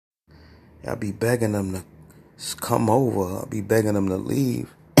I be begging them to come over. I be begging them to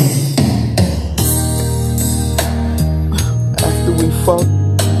leave. After we fuck,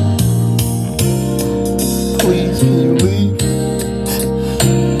 please can you leave?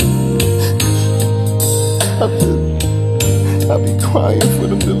 I be crying for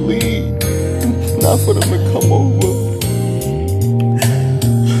them to leave, not for them to come over.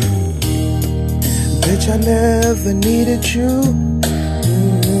 Bitch, I never needed you.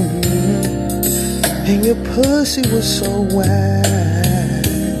 And your pussy was so whack.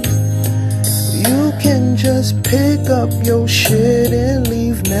 You can just pick up your shit and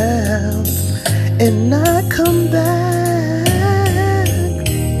leave now and not come back.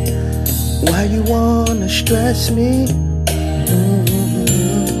 Why you wanna stress me?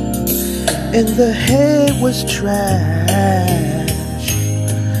 And the head was trash.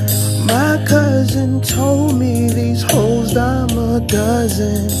 My cousin told me these hoes dime a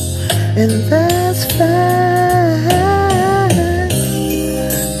dozen, and that's fact.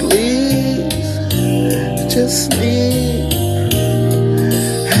 Please, just leave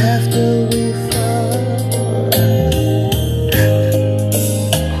after we fuck.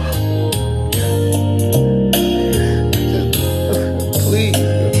 Please.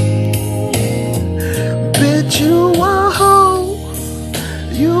 Bitch, you a hoe.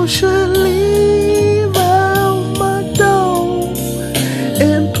 You should leave out my door.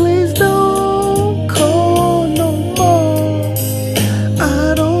 And please don't call no more.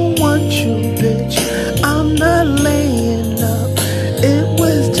 I don't want you, bitch. I'm not laying up. It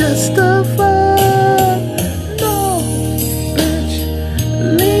was just a fuck. No, bitch.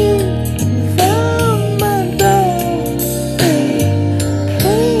 Leave out my door.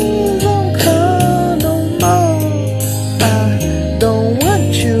 Please don't call no more. I don't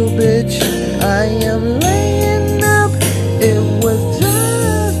want you, bitch. I am laying up. It was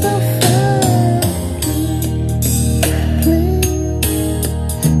just a fuck. Please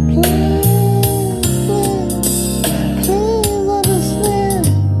understand.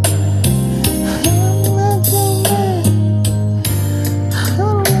 I'm not your man. I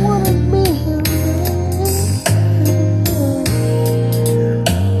don't wanna be here, man.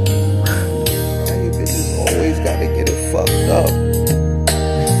 Why you bitches always gotta get it fucked up?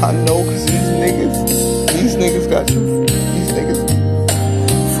 I know, cause these niggas got you. These niggas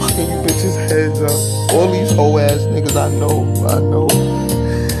fucking you bitches' heads up. All these hoe ass niggas, I know.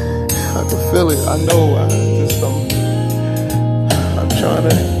 I can feel it, I know. I'm trying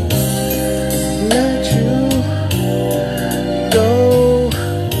to let you go.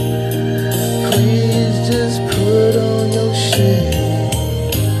 Please just put on your shit.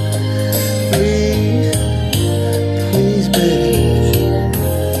 Please, baby.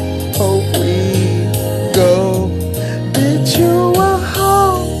 Oh, please go. Bitch, you a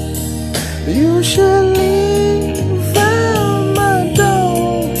hoe. You should leave out my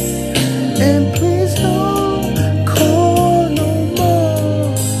door. And please don't call no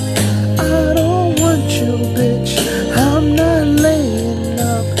more. I don't want you, bitch. I'm not laying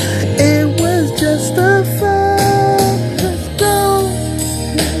up. It was just a fuck. Let's go.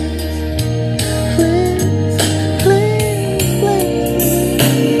 Please, please, please.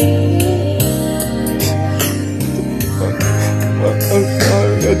 I'm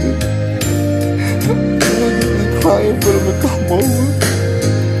sorry, I just be crying for them to come over.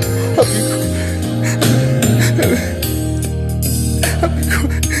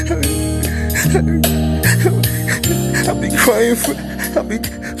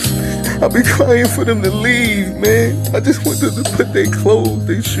 I be crying for them to leave, man. I just want them to put their clothes,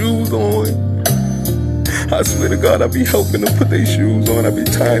 their shoes on. I swear to God, I be helping them put their shoes on. I be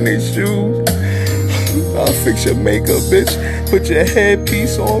tying their shoes. I'll fix your makeup, bitch. Put your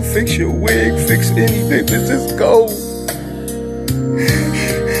headpiece on, fix your wig, fix anything, bitch, just go.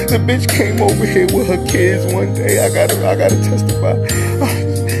 The bitch came over here with her kids one day. I gotta testify.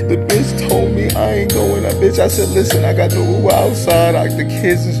 The bitch told me I ain't going out, bitch. I said, listen, I got the Uber outside. The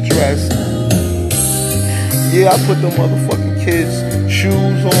kids is dressed. Yeah, I put the motherfucking kids'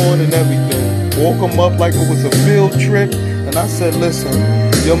 shoes on and everything. Woke them up like it was a field trip. And I said, listen,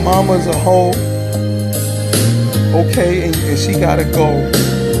 your mama's a hoe. Okay, and she gotta go.